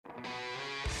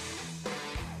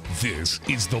This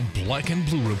is the Black and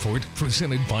Blue Report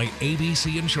presented by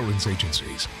ABC Insurance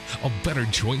Agencies, a better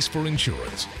choice for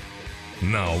insurance.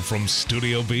 Now from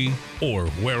Studio B, or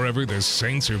wherever the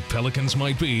Saints or Pelicans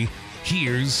might be,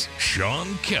 here's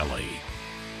Sean Kelly.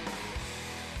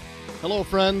 Hello,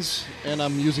 friends, and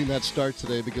I'm using that start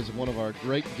today because of one of our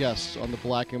great guests on the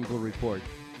Black and Blue Report.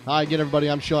 Hi again, everybody.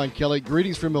 I'm Sean Kelly.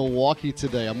 Greetings from Milwaukee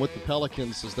today. I'm with the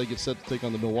Pelicans as they get set to take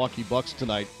on the Milwaukee Bucks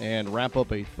tonight and wrap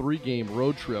up a 3-game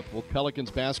road trip with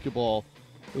Pelicans basketball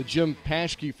with Jim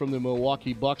Paschke from the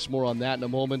Milwaukee Bucks. More on that in a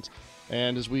moment.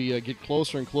 And as we get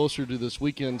closer and closer to this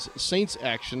weekend's Saints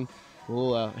action,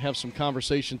 we'll have some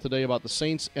conversation today about the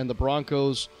Saints and the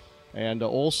Broncos, and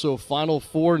also Final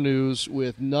Four news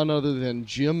with none other than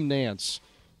Jim Nantz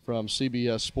from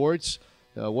CBS Sports.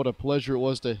 What a pleasure it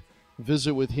was to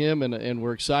visit with him, and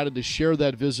we're excited to share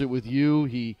that visit with you.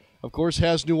 He, of course,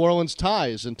 has New Orleans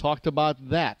ties and talked about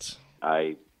that.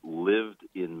 I lived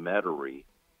in Metairie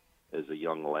as a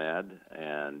young lad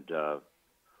and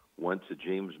went to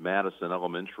James Madison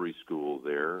Elementary School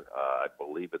there. I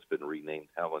believe it's been renamed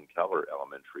Helen Keller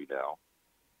Elementary now,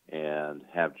 and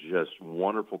have just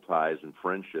wonderful ties and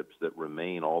friendships that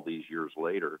remain all these years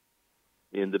later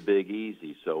in the Big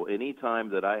Easy. So anytime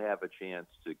that I have a chance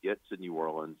to get to New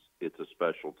Orleans, it's a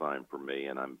special time for me,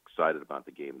 and I'm excited about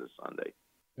the game this Sunday.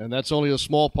 And that's only a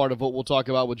small part of what we'll talk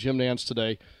about with Jim Nantz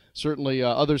today. Certainly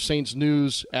other Saints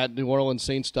news at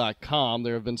NewOrleansSaints.com.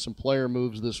 There have been some player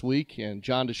moves this week, and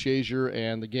John DeShazier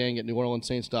and the gang at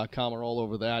NewOrleansSaints.com are all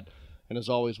over that. And as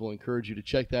always, we'll encourage you to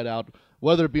check that out,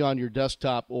 whether it be on your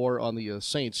desktop or on the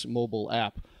Saints mobile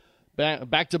app.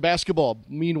 Back to basketball.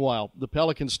 Meanwhile, the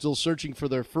Pelicans still searching for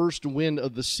their first win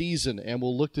of the season, and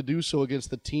will look to do so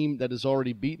against the team that has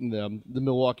already beaten them, the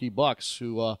Milwaukee Bucks,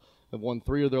 who have won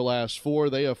 3 of their last 4.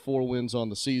 They have 4 wins on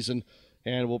the season,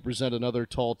 and will present another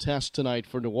tall test tonight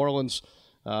for New Orleans.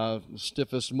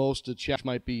 Stiffest most challenge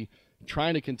might be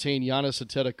trying to contain Giannis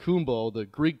Antetokounmpo. The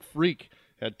Greek Freak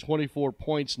had 24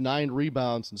 points, 9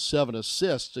 rebounds, and 7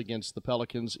 assists against the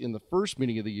Pelicans in the first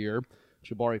meeting of the year.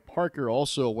 Jabari Parker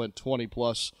also went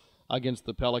 20-plus against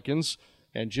the Pelicans.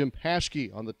 And Jim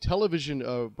Paschke on the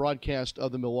television broadcast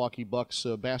of the Milwaukee Bucks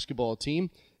basketball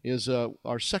team is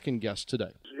our second guest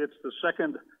today. It's the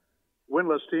second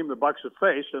winless team the Bucks have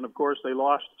faced, and, of course, they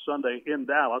lost Sunday in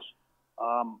Dallas.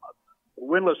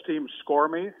 Winless teams score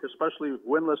me, especially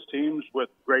winless teams with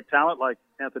great talent like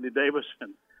Anthony Davis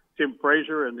and Tim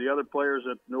Frazier and the other players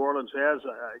that New Orleans has.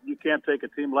 You can't take a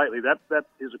team lightly. That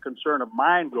is a concern of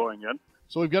mine going in.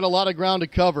 So we've got a lot of ground to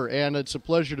cover, and it's a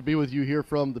pleasure to be with you here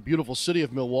from the beautiful city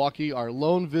of Milwaukee, our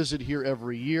lone visit here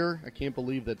every year. I can't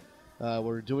believe that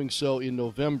we're doing so in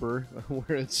November,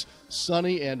 where it's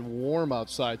sunny and warm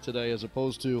outside today, as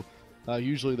opposed to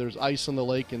usually there's ice on the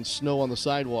lake and snow on the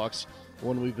sidewalks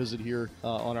when we visit here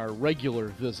on our regular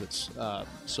visits.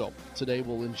 So today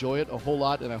we'll enjoy it a whole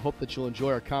lot, and I hope that you'll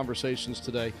enjoy our conversations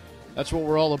today. That's what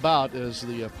we're all about, as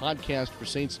the podcast for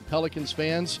Saints and Pelicans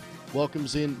fans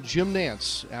welcomes in Jim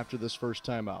Nantz after this first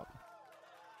time out.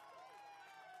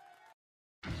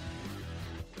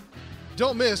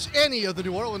 Don't miss any of the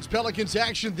New Orleans Pelicans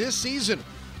action this season.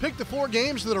 Pick the 4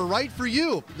 games that are right for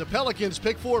you. The Pelicans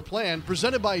Pick 4 plan,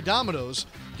 presented by Domino's,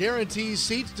 guarantees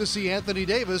seats to see Anthony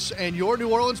Davis and your New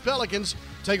Orleans Pelicans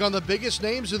take on the biggest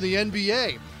names in the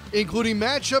NBA, including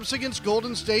matchups against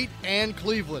Golden State and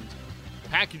Cleveland.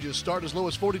 Packages start as low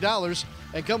as $40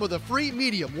 and come with a free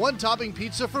medium 1-topping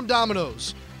pizza from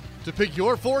Domino's. To pick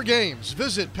your 4 games,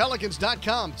 visit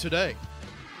Pelicans.com today.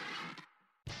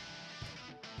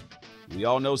 We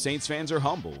all know Saints fans are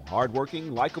humble,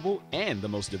 hardworking, likable, and the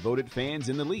most devoted fans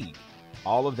in the league.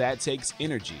 All of that takes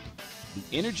energy.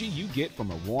 The energy you get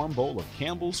from a warm bowl of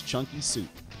Campbell's Chunky Soup.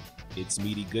 Its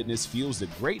meaty goodness fuels the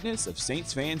greatness of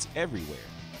Saints fans everywhere.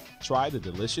 Try the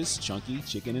delicious Chunky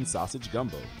Chicken and Sausage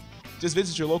Gumbo. Just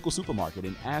visit your local supermarket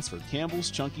and ask for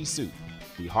Campbell's Chunky Soup,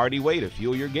 the hearty way to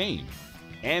fuel your game,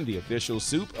 and the official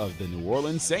soup of the New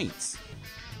Orleans Saints.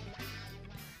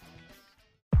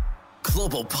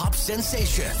 Global pop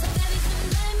sensation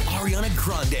Ariana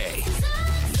Grande,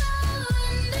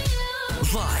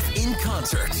 live in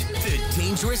concert, the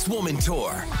Dangerous Woman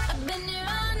Tour.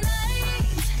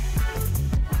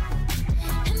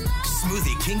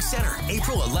 Smoothie King Center,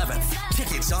 April 11th.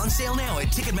 Tickets on sale now at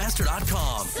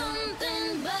Ticketmaster.com.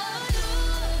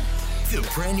 The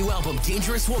brand new album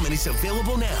Dangerous Woman is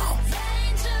available now.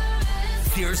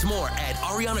 There's more at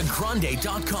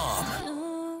ArianaGrande.com.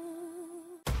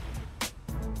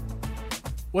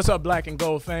 What's up, Black and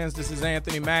Gold fans? This is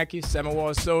Anthony Mackie, Seven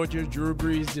Wall Soldier, Drew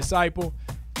Brees' disciple.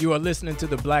 You are listening to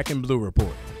the Black and Blue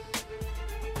Report.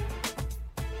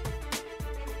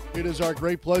 It is our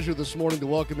great pleasure this morning to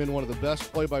welcome in one of the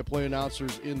best play-by-play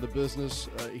announcers in the business.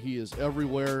 He is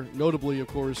everywhere, notably, of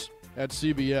course, at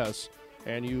CBS.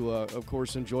 And you, of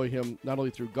course, enjoy him not only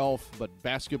through golf, but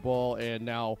basketball, and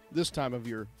now this time of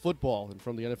year, football. And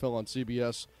from the NFL on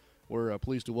CBS, we're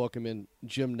pleased to welcome in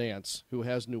Jim Nantz, who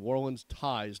has New Orleans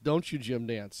ties. Don't you, Jim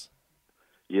Nantz?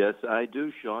 Yes, I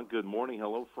do, Sean. Good morning.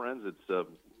 Hello, friends. It's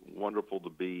wonderful to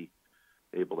be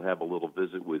able to have a little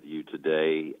visit with you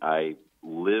today. I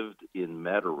lived in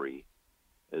Metairie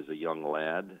as a young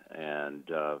lad and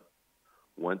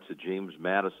went to James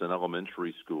Madison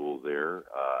Elementary School there.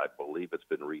 I believe it's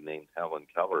been renamed Helen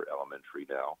Keller Elementary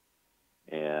now,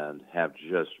 and have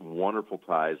just wonderful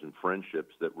ties and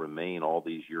friendships that remain all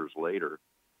these years later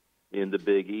in the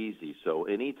Big Easy. So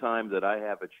anytime that I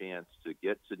have a chance to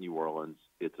get to New Orleans,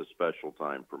 it's a special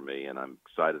time for me, and I'm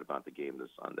excited about the game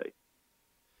this Sunday.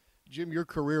 Jim, your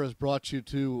career has brought you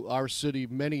to our city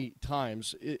many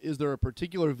times. Is there a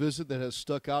particular visit that has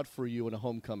stuck out for you in a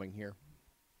homecoming here?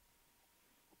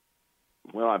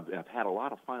 Well, I've had a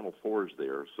lot of Final Fours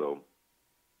there, so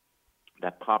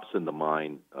that pops into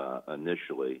mind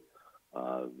initially.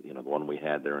 The one we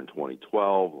had there in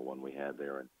 2012, the one we had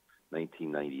there in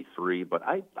 1993. But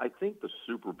I think the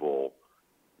Super Bowl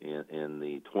in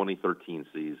the 2013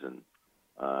 season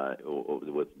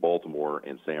with Baltimore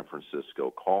and San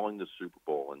Francisco, calling the Super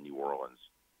Bowl in New Orleans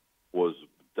was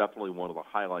definitely one of the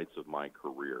highlights of my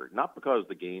career. Not because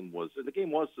the game was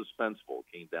suspenseful.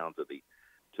 It came down to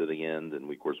the end,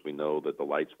 and of course we know that the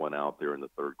lights went out there in the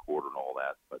third quarter and all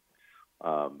that. But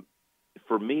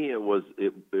for me,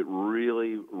 it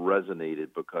really resonated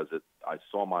because I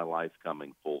saw my life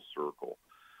coming full circle.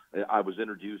 I was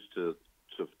introduced to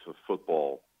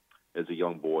football as a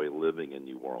young boy living in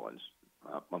New Orleans.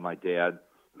 My dad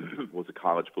was a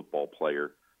college football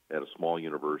player at a small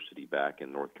university back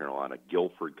in North Carolina,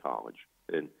 Guilford College,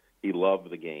 and he loved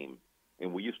the game.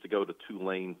 And we used to go to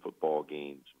Tulane football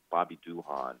games. Bobby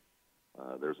Duhan,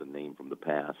 there's a name from the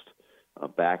past,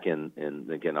 back in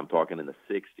again, I'm talking in the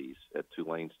 60s at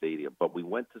Tulane Stadium. But we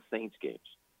went to Saints games.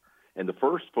 And the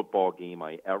first football game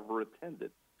I ever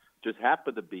attended just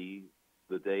happened to be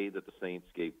the day that the Saints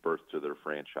gave birth to their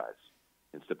franchise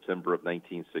in September of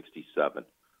 1967,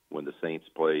 when the Saints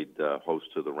played host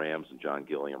to the Rams and John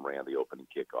Gilliam ran the opening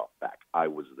kickoff back. I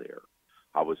was there.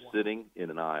 I was sitting in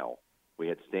an aisle. We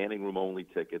had standing room only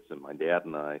tickets, and my dad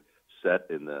and I sat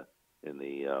in the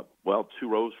 2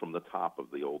 rows from the top of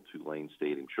the old Tulane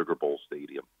Stadium, Sugar Bowl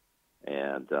Stadium,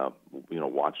 and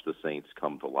watched the Saints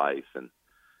come to life. And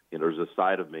there's a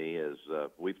side of me, as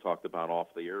we've talked about off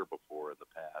the air before in the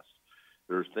past.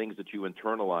 There's things that you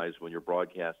internalize when you're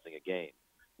broadcasting a game,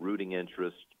 rooting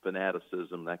interest,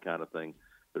 fanaticism, that kind of thing.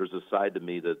 There's a side to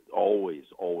me that always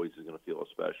is going to feel a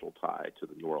special tie to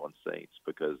the New Orleans Saints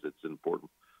because it's an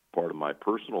important part of my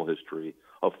personal history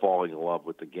of falling in love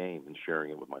with the game and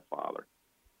sharing it with my father.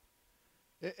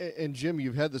 And Jim,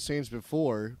 you've had the Saints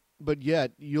before, but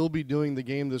yet you'll be doing the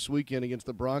game this weekend against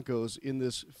the Broncos in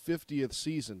this 50th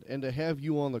season. And to have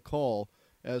you on the call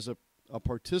as a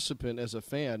participant, as a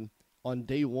fan on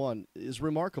day one is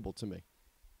remarkable to me.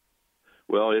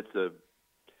 Well, it's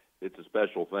a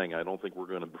special thing. I don't think we're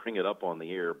going to bring it up on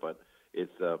the air, but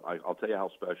it's I'll tell you how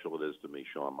special it is to me,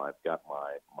 Sean. I've got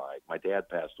my dad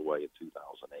passed away in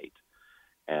 2008,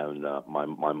 and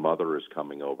my mother is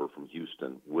coming over from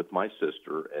Houston with my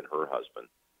sister and her husband,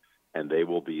 and they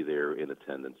will be there in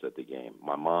attendance at the game.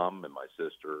 My mom and my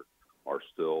sister are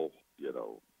still,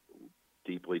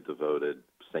 deeply devoted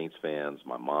Saints fans.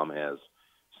 My mom has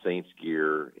Saints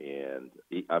gear, and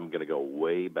I'm going to go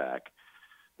way back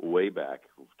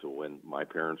to when my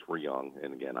parents were young.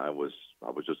 And again, I was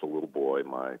just a little boy.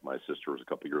 My sister was a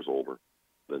couple years older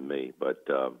than me, but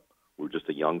we were just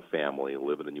a young family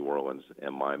living in New Orleans.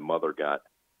 And my mother got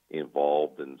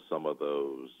involved in some of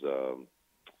those.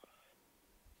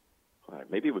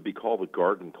 Maybe it would be called the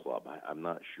Garden Club. I'm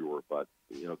not sure, but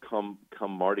come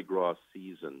Mardi Gras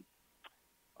season,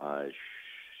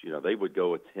 they would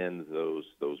go attend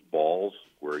those balls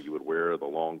where you would wear the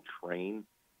long train.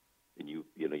 And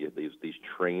these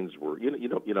trains were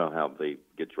how they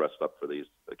get dressed up for these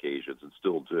occasions and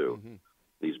still do. Mm-hmm.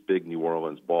 These big New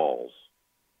Orleans balls,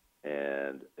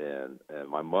 and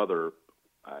my mother,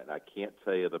 I can't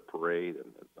tell you the parade,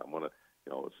 and I want to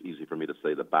it's easy for me to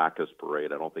say the Bacchus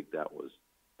parade. I don't think that was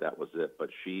it, but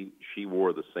she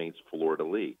wore the Saints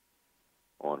fleur-de-lis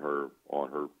on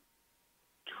her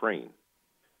train,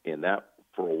 and that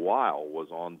for a while was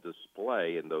on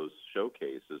display in those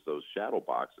showcases, those shadow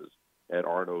boxes at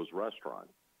Arno's restaurant.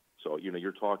 So,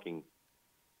 you're talking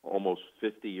almost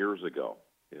 50 years ago.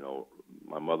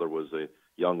 My mother was a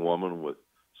young woman with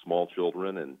small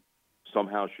children, and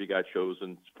somehow she got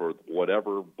chosen for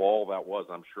whatever ball that was.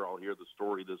 I'm sure I'll hear the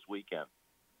story this weekend.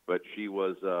 But she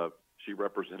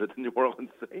represented the New Orleans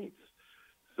Saints.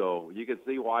 So you can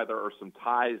see why there are some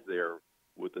ties there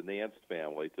with the Nance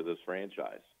family to this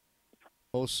franchise.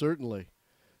 Most certainly.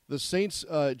 The Saints,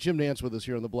 Jim Nance with us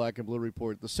here on the Black and Blue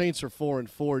Report. The Saints are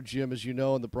 4-4, Jim, as you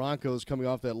know, and the Broncos coming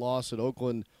off that loss at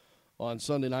Oakland on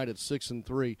Sunday night at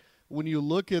 6-3. When you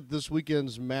look at this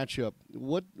weekend's matchup,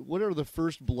 what are the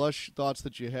first blush thoughts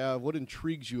that you have? What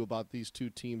intrigues you about these two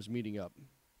teams meeting up?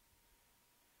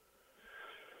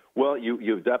 Well,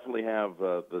 you definitely have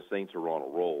the Saints are on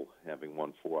a roll, having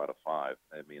won 4 out of 5.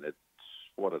 I mean,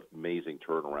 what an amazing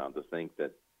turnaround to think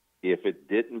that if it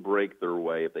didn't break their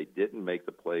way, if they didn't make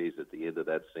the plays at the end of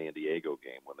that San Diego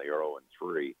game when they are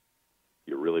 0-3,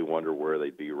 you really wonder where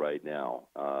they'd be right now.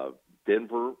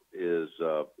 Denver is,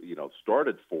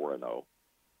 started 4-0,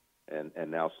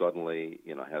 and now suddenly,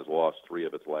 has lost 3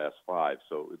 of its last 5.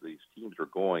 So these teams are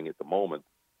going at the moment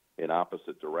in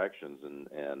opposite directions,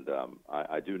 and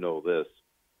I do know this.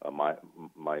 My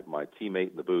teammate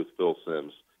in the booth, Phil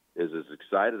Simms, is as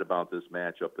excited about this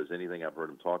matchup as anything I've heard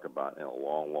him talk about in a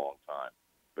long, long time,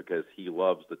 because he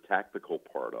loves the tactical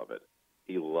part of it.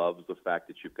 He loves the fact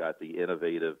that you've got the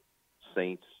innovative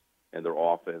Saints and their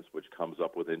offense, which comes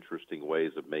up with interesting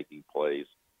ways of making plays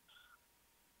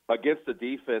against a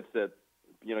defense that,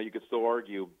 you could still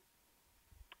argue,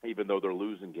 even though they're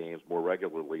losing games more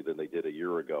regularly than they did a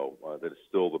year ago, that is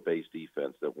still the base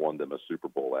defense that won them a Super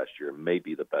Bowl last year, and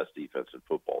maybe the best defense in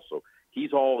football. So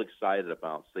he's all excited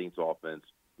about Saints offense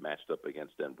matched up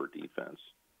against Denver defense.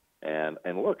 And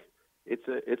look, it's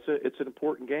an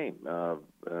important game.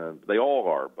 They all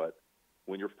are, but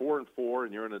when you're 4-4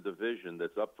 and you're in a division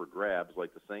that's up for grabs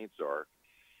like the Saints are,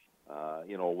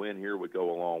 a win here would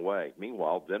go a long way.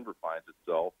 Meanwhile, Denver finds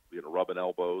itself, rubbing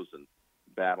elbows and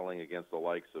battling against the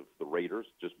likes of the Raiders,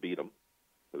 just beat them,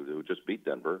 who just beat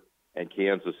Denver, and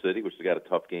Kansas City, which has got a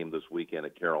tough game this weekend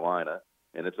at Carolina,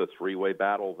 and it's a 3-way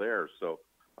battle there. So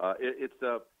it's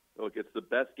the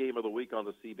best game of the week on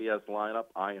the CBS lineup.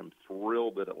 I am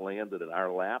thrilled that it landed in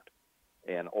our lap,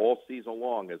 and all season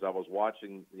long, as I was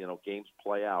watching games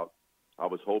play out, I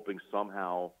was hoping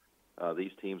somehow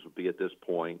these teams would be at this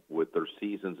point with their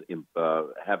seasons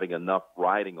having enough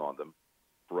riding on them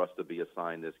for us to be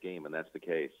assigned this game, and that's the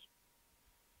case.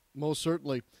 Most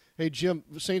certainly. Hey, Jim,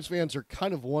 Saints fans are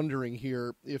kind of wondering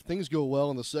here, if things go well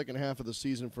in the second half of the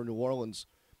season for New Orleans,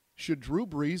 should Drew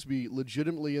Brees be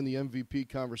legitimately in the MVP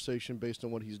conversation based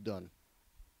on what he's done?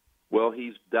 Well,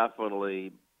 he's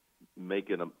definitely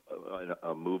making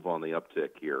a move on the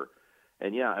uptick here.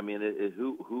 And, yeah, I mean,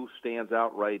 who stands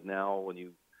out right now when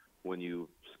you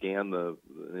scan the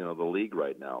league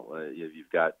right now?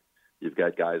 You've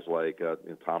got guys like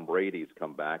Tom Brady's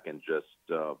come back and just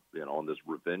on this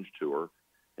revenge tour,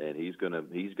 and he's gonna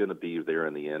be there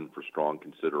in the end for strong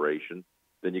consideration.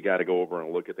 Then you got to go over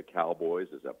and look at the Cowboys.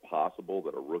 Is that possible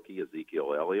that a rookie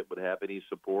Ezekiel Elliott would have any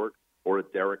support, or a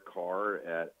Derek Carr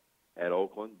at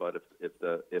Oakland? But if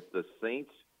the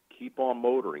Saints keep on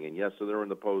motoring, and yes, so they're in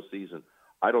the postseason,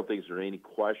 I don't think there's any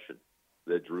question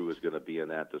that Drew is going to be in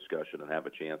that discussion and have a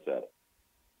chance at it.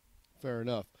 Fair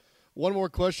enough. One more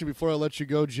question before I let you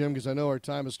go, Jim, because I know our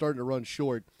time is starting to run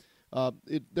short.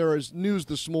 There is news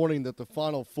this morning that the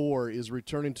Final Four is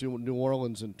returning to New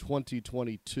Orleans in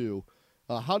 2022.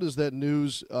 How does that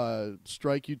news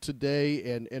strike you today,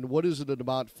 and what is it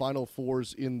about Final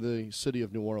Fours in the city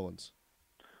of New Orleans?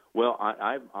 Well,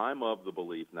 I'm of the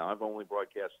belief now. I've only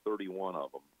broadcast 31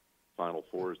 of them, Final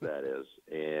Fours that is,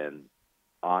 and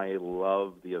I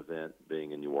love the event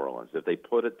being in New Orleans. If they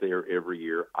put it there every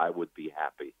year, I would be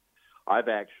happy. I've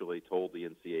actually told the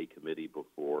NCAA committee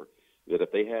before that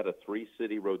if they had a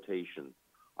 3-city rotation,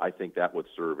 I think that would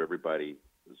serve everybody's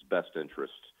best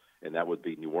interests, and that would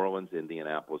be New Orleans,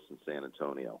 Indianapolis, and San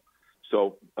Antonio.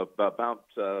 So about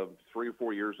 3 or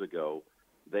 4 years ago,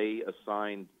 they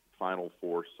assigned Final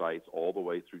Four sites all the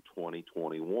way through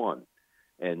 2021,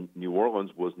 and New Orleans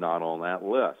was not on that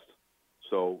list.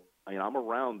 So I'm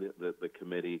around the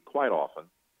committee quite often,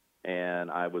 and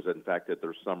I was, in fact, at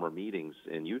their summer meetings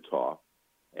in Utah.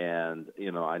 And,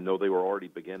 I know they were already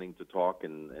beginning to talk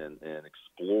and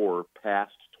explore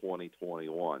past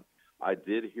 2021. I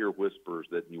did hear whispers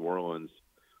that New Orleans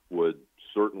would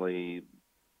certainly,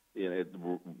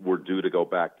 were due to go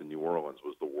back to New Orleans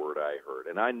was the word I heard.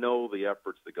 And I know the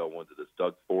efforts that go into this.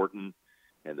 Doug Thornton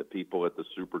and the people at the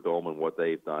Superdome and what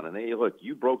they've done. And, hey, look,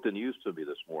 you broke the news to me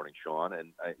this morning, Sean,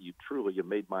 and you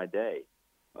made my day.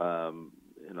 I'm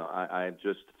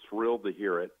just thrilled to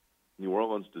hear it. New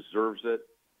Orleans deserves it.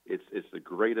 It's the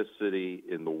greatest city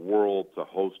in the world to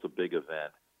host a big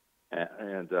event,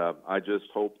 And I just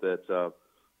hope that,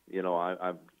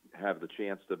 I have the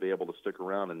chance to be able to stick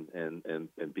around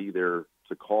and be there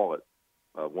to call it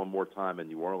one more time in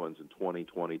New Orleans in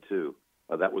 2022.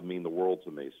 That would mean the world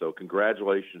to me. So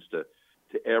congratulations to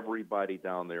everybody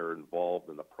down there involved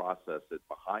in the process, that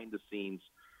behind the scenes,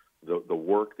 the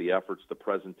work, the efforts, the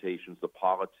presentations, the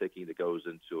politicking that goes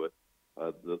into it.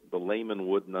 The layman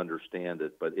wouldn't understand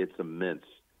it, but it's immense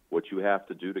what you have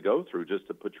to do to go through just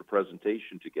to put your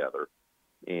presentation together.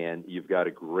 And you've got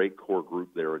a great core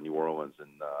group there in New Orleans. And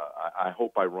I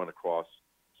hope I run across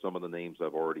some of the names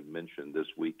I've already mentioned this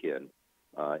weekend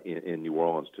in New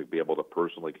Orleans to be able to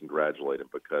personally congratulate them,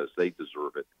 because they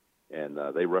deserve it. And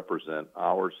they represent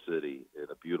our city in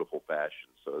a beautiful fashion.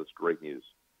 So it's great news.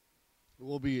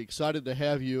 We'll be excited to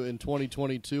have you in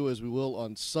 2022, as we will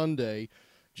on Sunday.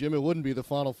 Jim, it wouldn't be the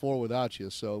Final Four without you,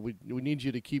 so we need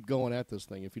you to keep going at this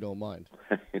thing, if you don't mind.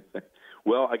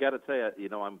 Well, I got to tell you,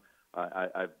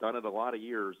 I've done it a lot of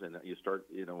years, and you start,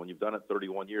 when you've done it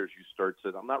 31 years, you start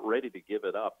to, I'm not ready to give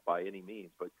it up by any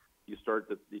means, but you start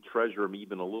to treasure them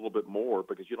even a little bit more,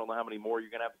 because you don't know how many more you're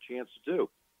going to have a chance to do.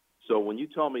 So when you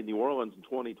tell me New Orleans in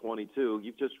 2022,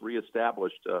 you've just reset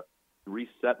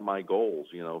my goals,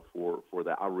 for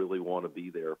that. I really want to be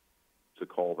there to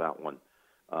call that one.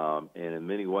 And in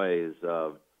many ways,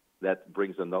 that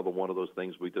brings another one of those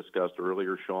things we discussed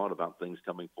earlier, Sean, about things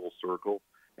coming full circle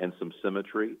and some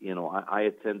symmetry. I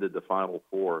attended the Final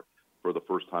Four for the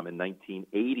first time in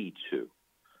 1982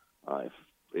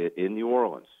 in New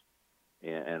Orleans.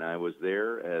 And I was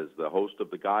there as the host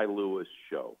of the Guy Lewis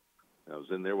show. I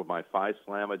was in there with my Phi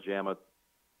Slamma Jamma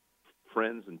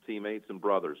friends and teammates and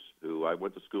brothers who I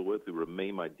went to school with, who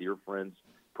remain my dear friends.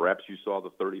 Perhaps you saw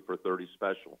the 30 for 30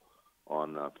 special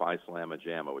on Phi Slamma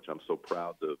Jamma, which I'm so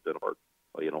proud to have been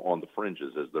on the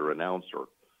fringes as their announcer.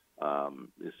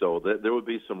 So there would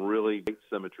be some really great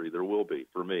symmetry. There will be,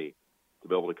 for me, to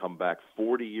be able to come back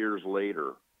 40 years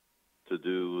later to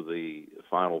do the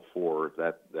Final Four, if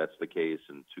that's the case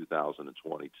in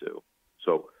 2022.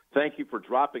 So thank you for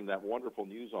dropping that wonderful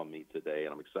news on me today,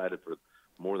 and I'm excited for,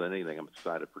 more than anything, I'm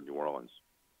excited for New Orleans.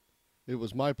 It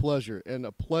was my pleasure, and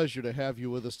a pleasure to have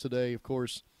you with us today. Of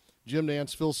course, Jim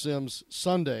Nantz, Phil Simms,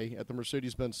 Sunday at the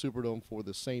Mercedes-Benz Superdome for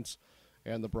the Saints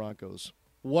and the Broncos.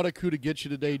 What a coup to get you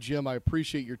today, Jim. I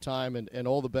appreciate your time, and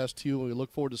all the best to you, and we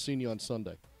look forward to seeing you on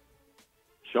Sunday.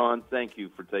 Sean, thank you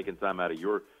for taking time out of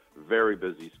your very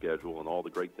busy schedule and all the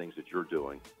great things that you're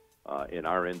doing in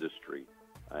our industry,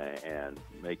 and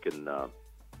making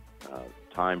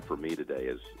time for me today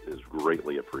is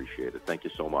greatly appreciated. Thank you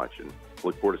so much, and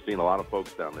look forward to seeing a lot of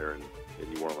folks down there in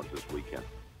New Orleans this weekend.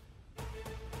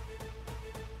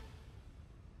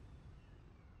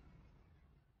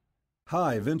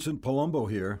 Hi, Vincent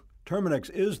Palumbo here. Terminix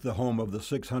is the home of the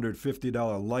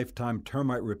 $650 lifetime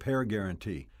termite repair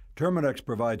guarantee. Terminix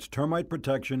provides termite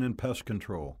protection and pest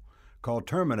control. Call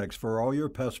Terminix for all your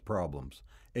pest problems.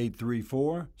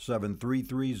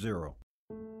 834-7330.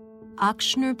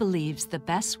 Ochsner believes the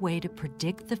best way to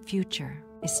predict the future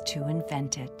is to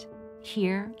invent it.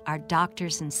 Here, our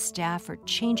doctors and staff are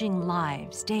changing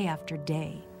lives day after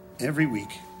day. Every week,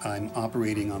 I'm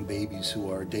operating on babies who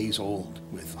are days old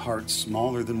with hearts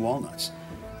smaller than walnuts.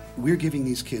 We're giving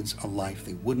these kids a life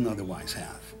they wouldn't otherwise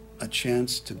have, a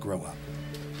chance to grow up.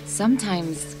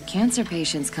 Sometimes cancer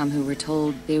patients come who were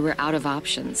told they were out of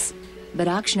options. But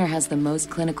Ochsner has the most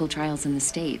clinical trials in the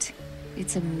state.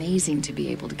 It's amazing to be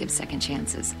able to give second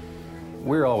chances.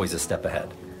 We're always a step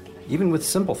ahead, even with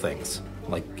simple things,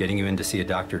 like getting you in to see a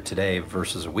doctor today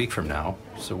versus a week from now,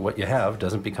 so what you have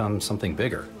doesn't become something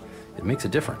bigger. It makes a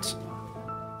difference.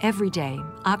 Every day,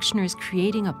 Ochsner is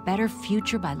creating a better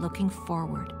future by looking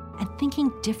forward and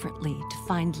thinking differently to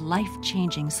find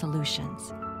life-changing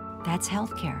solutions. That's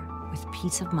healthcare with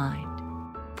peace of mind.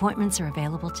 Appointments are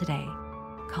available today.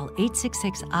 Call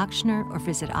 866-OCHSNER or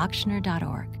visit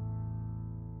ochsner.org.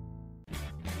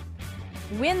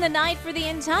 Win the night for the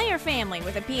entire family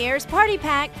with a Pierre's Party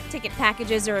Pack. Ticket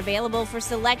packages are available for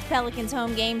select Pelicans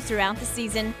home games throughout the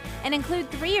season and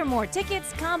include 3 or more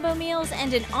tickets, combo meals,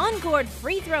 and an on-court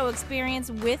free throw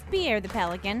experience with Pierre the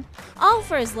Pelican, all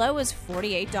for as low as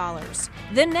 $48.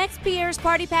 The next Pierre's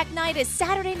Party Pack night is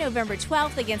Saturday, November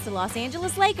 12th against the Los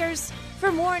Angeles Lakers.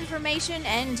 For more information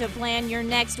and to plan your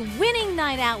next winning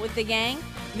night out with the gang,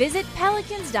 visit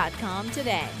Pelicans.com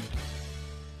today.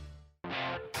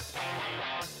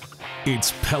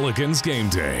 It's Pelicans game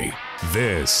day.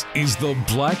 This is the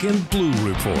Black and Blue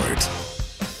Report.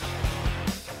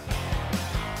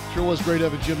 Sure was great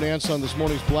having Jim Nantz on this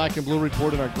morning's Black and Blue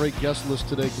Report, and our great guest list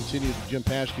today continues with Jim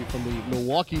Paschke from the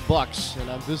Milwaukee Bucks, and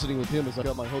I'm visiting with him as I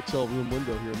got my hotel room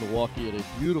window here in Milwaukee at a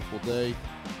beautiful day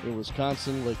in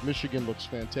Wisconsin. Lake Michigan looks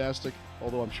fantastic,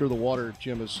 although I'm sure the water,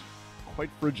 Jim, is quite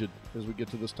frigid as we get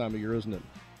to this time of year, isn't it?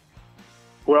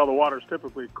 Well, the water's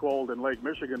typically cold in Lake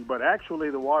Michigan, but actually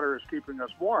the water is keeping us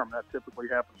warm. That typically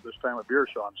happens this time of year,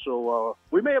 Sean. So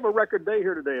we may have a record day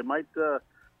here today. It might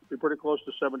be pretty close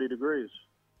to 70 degrees.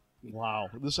 Wow,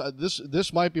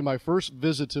 this might be my first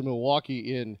visit to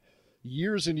Milwaukee in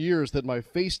years and years that my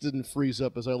face didn't freeze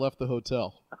up as I left the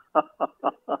hotel.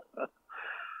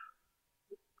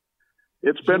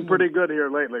 It's been pretty good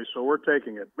here lately, so we're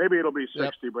taking it. Maybe it'll be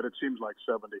 60, but it seems like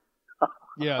 70.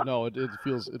 Yeah, no, it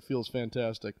feels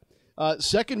fantastic.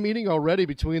 Second meeting already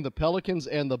between the Pelicans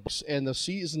and the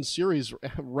season series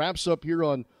wraps up here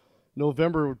on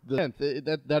November the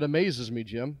 10th. That amazes me,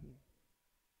 Jim.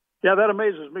 Yeah, that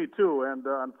amazes me too. And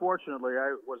unfortunately,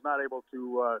 I was not able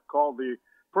to call the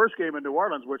first game in New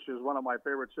Orleans, which is one of my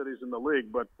favorite cities in the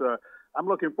league. But I'm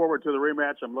looking forward to the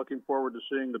rematch. I'm looking forward to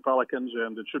seeing the Pelicans,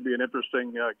 and it should be an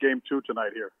interesting game 2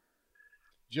 tonight here.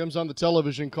 Jim's on the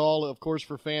television call, of course,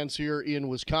 for fans here in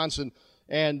Wisconsin.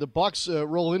 And the Bucks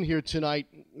roll in here tonight,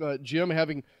 Jim,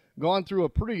 having gone through a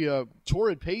pretty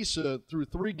torrid pace through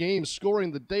 3 games,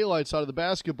 scoring the daylights out of the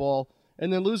basketball,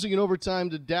 and then losing in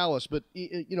overtime to Dallas. But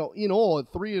in all,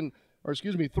 3-1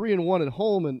 at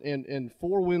home and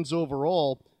 4 wins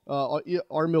overall.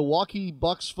 Are Milwaukee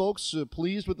Bucks folks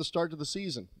pleased with the start of the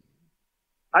season?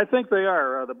 I think they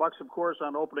are. The Bucks, of course,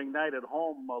 on opening night at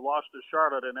home lost to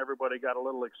Charlotte, and everybody got a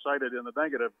little excited in the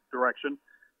negative direction.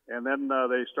 And then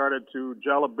they started to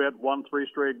gel a bit, won 3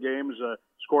 straight games,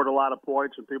 scored a lot of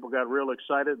points, and people got real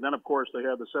excited. And then, of course, they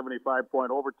had the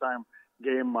 75-point overtime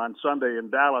game on Sunday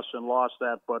in Dallas and lost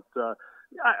that. But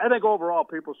I think overall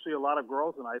people see a lot of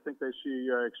growth, and I think they see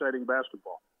exciting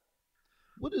basketball.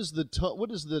 What is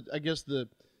the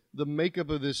makeup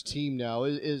of this team now?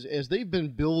 Is as they've been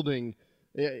building,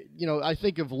 I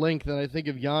think of length and I think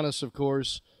of Giannis, of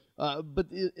course. But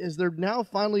has there now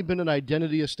finally been an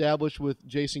identity established with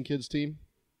Jason Kidd's team?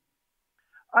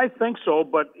 I think so,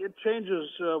 but it changes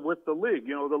with the league.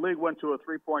 The league went to a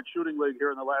 3-point shooting league here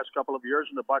in the last couple of years,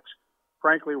 and the Bucks,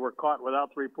 frankly, were caught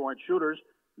without 3-point shooters.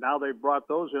 Now they've brought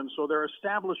those in, so they're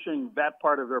establishing that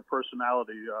part of their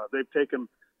personality. They've taken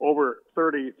over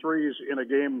 30 threes in a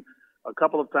game a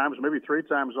couple of times, maybe 3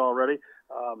 times already.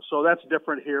 So that's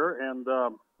different here. And,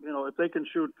 if they can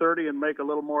shoot 30 and make a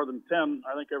little more than 10,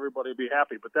 I think everybody will be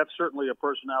happy. But that's certainly a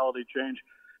personality change.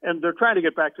 And they're trying to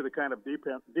get back to the kind of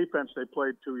defense they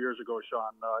played 2 years ago,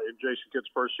 Sean, in Jason Kidd's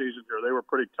first season here. They were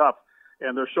pretty tough,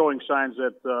 and they're showing signs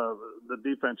that the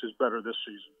defense is better this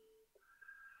season.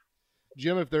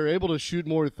 Jim, if they're able to shoot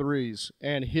more threes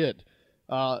and hit,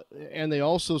 and they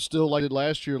also still, like they did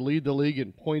last year, lead the league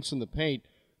in points in the paint,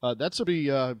 that's a pretty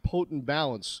potent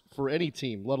balance for any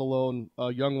team, let alone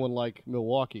a young one like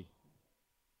Milwaukee.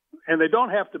 And they don't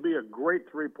have to be a great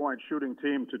 3-point shooting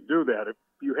team to do that. If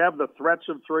you have the threats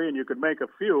of 3 and you can make a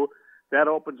few, that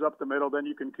opens up the middle. Then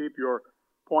you can keep your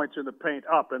points in the paint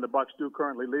up. And the Bucks do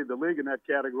currently lead the league in that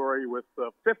category with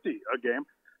 50 a game.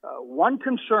 One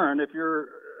concern, if you're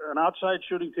an outside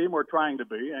shooting team or trying to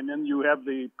be, and then you have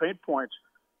the paint points,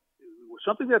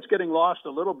 something that's getting lost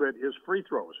a little bit is free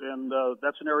throws. And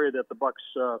that's an area that the Bucks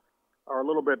are a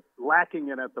little bit lacking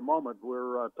in at the moment.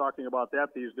 We're talking about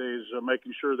that these days,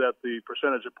 making sure that the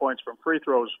percentage of points from free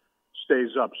throws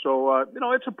stays up. So,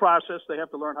 it's a process. They have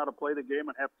to learn how to play the game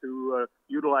and have to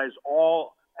utilize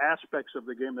all aspects of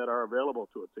the game that are available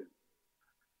to a team.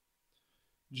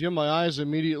 Jim, my eyes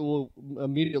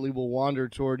immediately will wander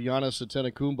toward Giannis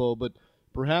Antetokounmpo, but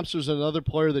perhaps there's another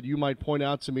player that you might point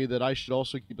out to me that I should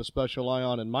also keep a special eye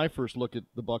on in my first look at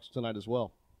the Bucks tonight as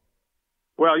well.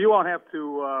 Well, you won't have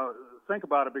to think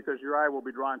about it because your eye will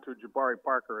be drawn to Jabari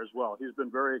Parker as well. He's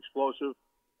been very explosive.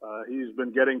 He's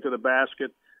been getting to the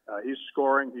basket. He's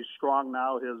scoring. He's strong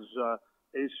now. His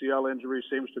ACL injury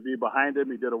seems to be behind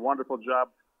him. He did a wonderful job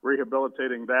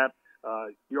rehabilitating that.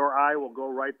 Your eye will go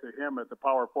right to him at the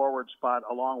power forward spot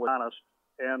along with Giannis.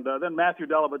 And then Matthew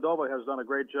Dellavedova has done a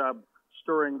great job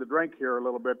stirring the drink here a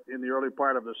little bit in the early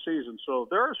part of the season. So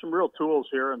there are some real tools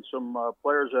here and some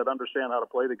players that understand how to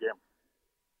play the game.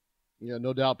 Yeah,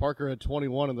 no doubt. Parker had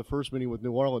 21 in the first meeting with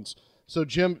New Orleans. So,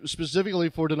 Jim, specifically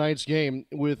for tonight's game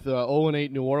with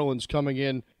 0-8 New Orleans coming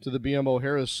in to the BMO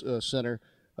Harris Center,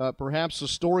 perhaps a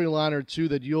storyline or two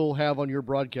that you'll have on your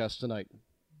broadcast tonight.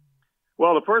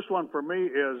 Well, the first one for me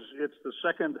is it's the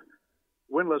second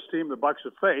winless team the Bucks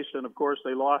have faced, and, of course,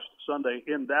 they lost Sunday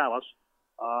in Dallas.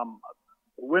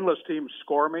 winless teams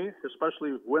score me,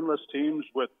 especially winless teams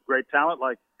with great talent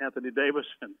like Anthony Davis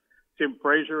and Tim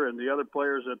Frazier and the other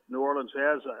players that New Orleans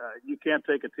has. You can't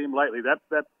take a team lightly.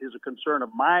 That is a concern of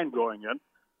mine going in.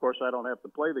 Of course, I don't have to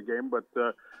play the game, but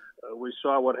we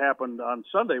saw what happened on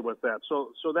Sunday with that.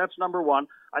 So that's number one.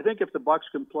 I think if the Bucs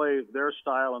can play their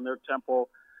style and their tempo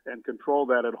and control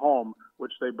that at home,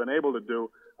 which they've been able to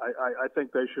do, I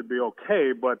think they should be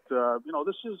okay. But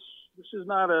this is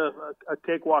not a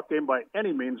cakewalk game by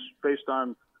any means based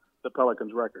on the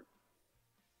Pelicans' record.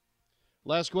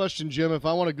 Last question, Jim. If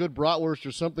I want a good bratwurst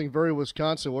or something very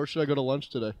Wisconsin, where should I go to lunch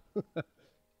today?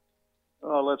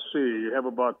 Let's see. You have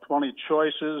about 20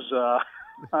 choices.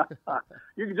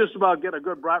 You can just about get a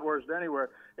good bratwurst anywhere.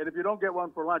 And if you don't get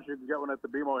one for lunch, you can get one at the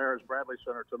BMO Harris Bradley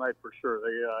Center tonight for sure.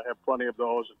 They have plenty of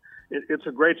those. It's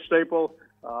a great staple.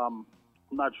 I'm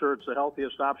not sure it's the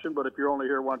healthiest option, but if you're only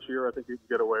here once a year, I think you can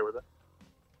get away with it.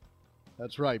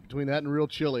 That's right. Between that and real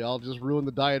chili, I'll just ruin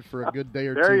the diet for a good day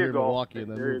or two here in Milwaukee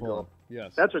and then move on.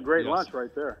 Yes. That's a great lunch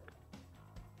right there.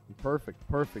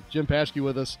 Perfect. Jim Paschke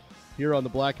with us here on the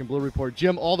Black and Blue Report.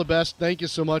 Jim, all the best. Thank you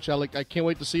so much. I can't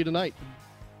wait to see you tonight.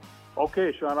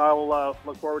 Okay, Sean. I'll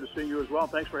look forward to seeing you as well.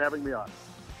 Thanks for having me on.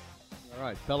 All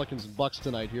right. Pelicans and Bucks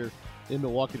tonight here in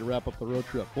Milwaukee to wrap up the road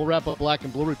trip. We'll wrap up Black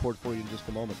and Blue Report for you in just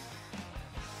a moment.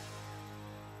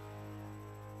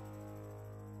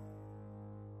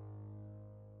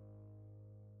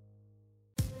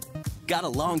 Got a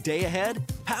long day ahead?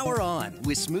 Power on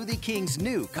with Smoothie King's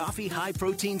new coffee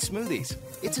high-protein smoothies.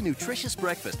 It's a nutritious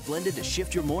breakfast blended to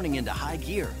shift your morning into high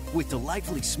gear with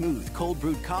delightfully smooth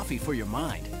cold-brewed coffee for your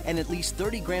mind and at least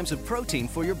 30 grams of protein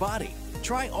for your body.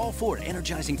 Try all 4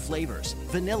 energizing flavors: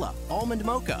 vanilla, almond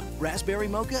mocha, raspberry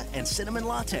mocha, and cinnamon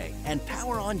latte, and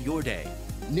power on your day.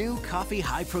 New coffee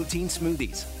high-protein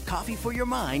smoothies. Coffee for your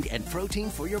mind and protein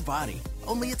for your body.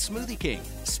 Only at Smoothie King.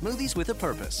 Smoothies with a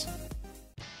purpose.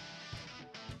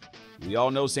 We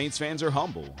all know Saints fans are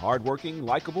humble, hardworking,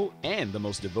 likable, and the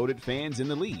most devoted fans in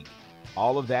the league.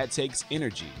 All of that takes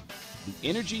energy. The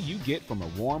energy you get from a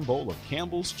warm bowl of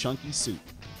Campbell's Chunky Soup.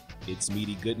 Its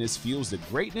meaty goodness fuels the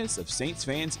greatness of Saints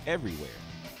fans everywhere.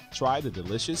 Try the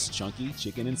delicious Chunky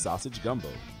Chicken and Sausage Gumbo.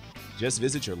 Just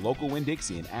visit your local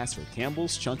Winn-Dixie and ask for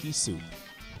Campbell's Chunky Soup,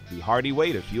 the hearty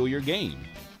way to fuel your game,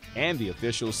 and the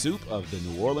official soup of the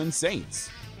New Orleans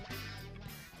Saints.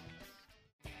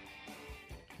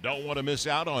 Don't want to miss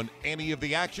out on any of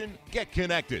the action? Get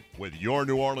connected with your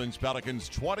New Orleans Pelicans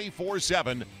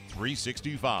 24/7,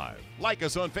 365. Like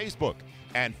us on Facebook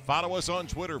and follow us on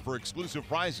Twitter for exclusive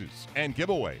prizes and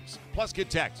giveaways. Plus,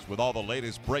 get text with all the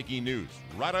latest breaking news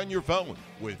right on your phone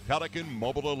with Pelican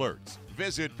mobile alerts.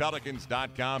 Visit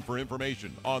Pelicans.com for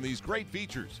information on these great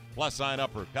features. Plus, sign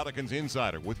up for Pelicans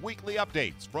Insider with weekly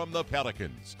updates from the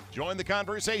Pelicans. Join the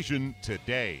conversation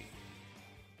today.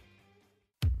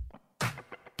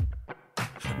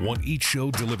 Want each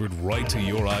show delivered right to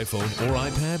your iPhone or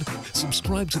iPad?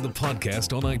 Subscribe to the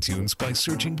podcast on iTunes by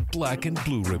searching Black and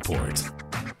Blue Report.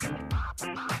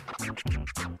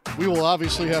 We will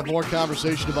obviously have more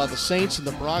conversation about the Saints and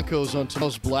the Broncos on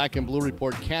tomorrow's Black and Blue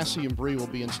Report. Cassie and Bree will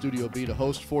be in Studio B to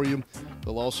host for you.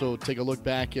 They'll also take a look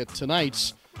back at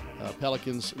tonight's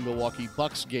Pelicans-Milwaukee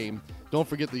Bucks game. Don't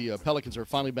forget the Pelicans are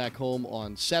finally back home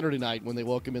on Saturday night when they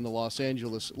welcome in the Los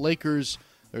Angeles Lakers.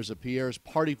 There's a Pierre's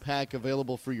Party Pack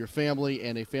available for your family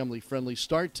and a family-friendly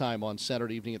start time on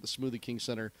Saturday evening at the Smoothie King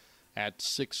Center at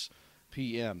 6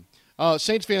 p.m.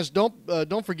 Saints fans,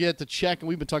 don't forget to check, and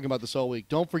we've been talking about this all week,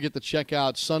 don't forget to check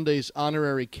out Sunday's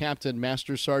honorary captain,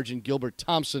 Master Sergeant Gilbert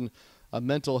Thompson, a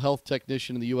mental health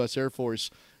technician in the U.S. Air Force.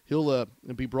 He'll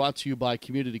be brought to you by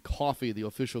Community Coffee, the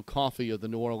official coffee of the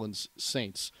New Orleans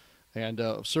Saints. And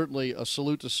certainly a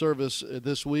salute to service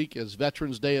this week as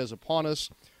Veterans Day is upon us.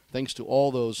 Thanks to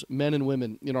all those men and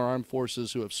women in our armed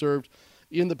forces who have served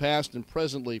in the past and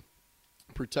presently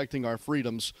protecting our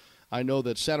freedoms. I know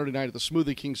that Saturday night at the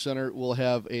Smoothie King Center we'll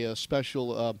have a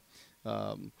special,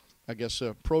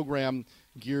 program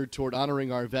geared toward honoring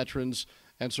our veterans.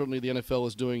 And certainly the NFL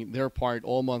is doing their part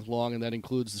all month long, and that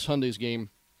includes the Sunday's game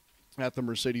at the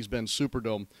Mercedes-Benz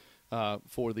Superdome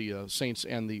for the Saints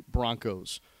and the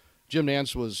Broncos. Jim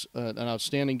Nantz was an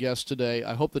outstanding guest today.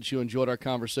 I hope that you enjoyed our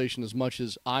conversation as much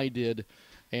as I did.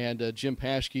 And Jim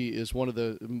Paschke is one of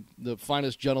the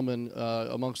finest gentlemen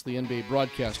amongst the NBA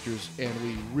broadcasters, and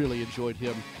we really enjoyed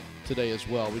him today as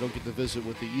well. We don't get to visit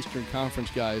with the Eastern Conference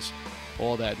guys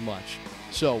all that much.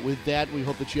 So with that, we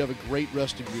hope that you have a great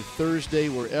rest of your Thursday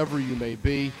wherever you may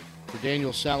be. For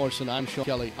Daniel Salerson, I'm Sean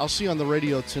Kelly. I'll see you on the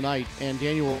radio tonight, and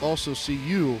Daniel will also see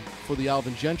you for the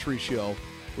Alvin Gentry Show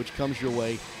which comes your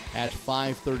way at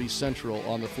 5:30 Central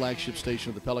on the flagship station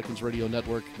of the Pelicans Radio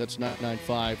Network. That's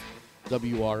 995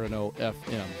 WRNO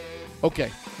FM.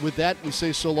 Okay, with that, we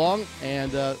say so long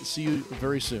and see you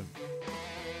very soon.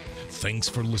 Thanks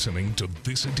for listening to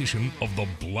this edition of the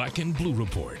Black and Blue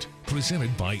Report,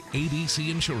 presented by ABC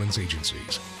Insurance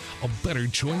Agencies. A better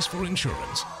choice for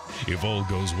insurance. If all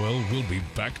goes well, we'll be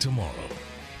back tomorrow.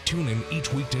 Tune in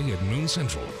each weekday at noon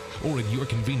Central or at your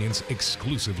convenience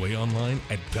exclusively online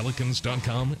at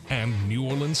Pelicans.com and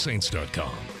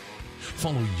NewOrleansSaints.com.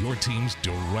 Follow your teams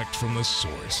direct from the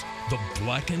source, the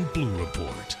Black and Blue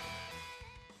Report.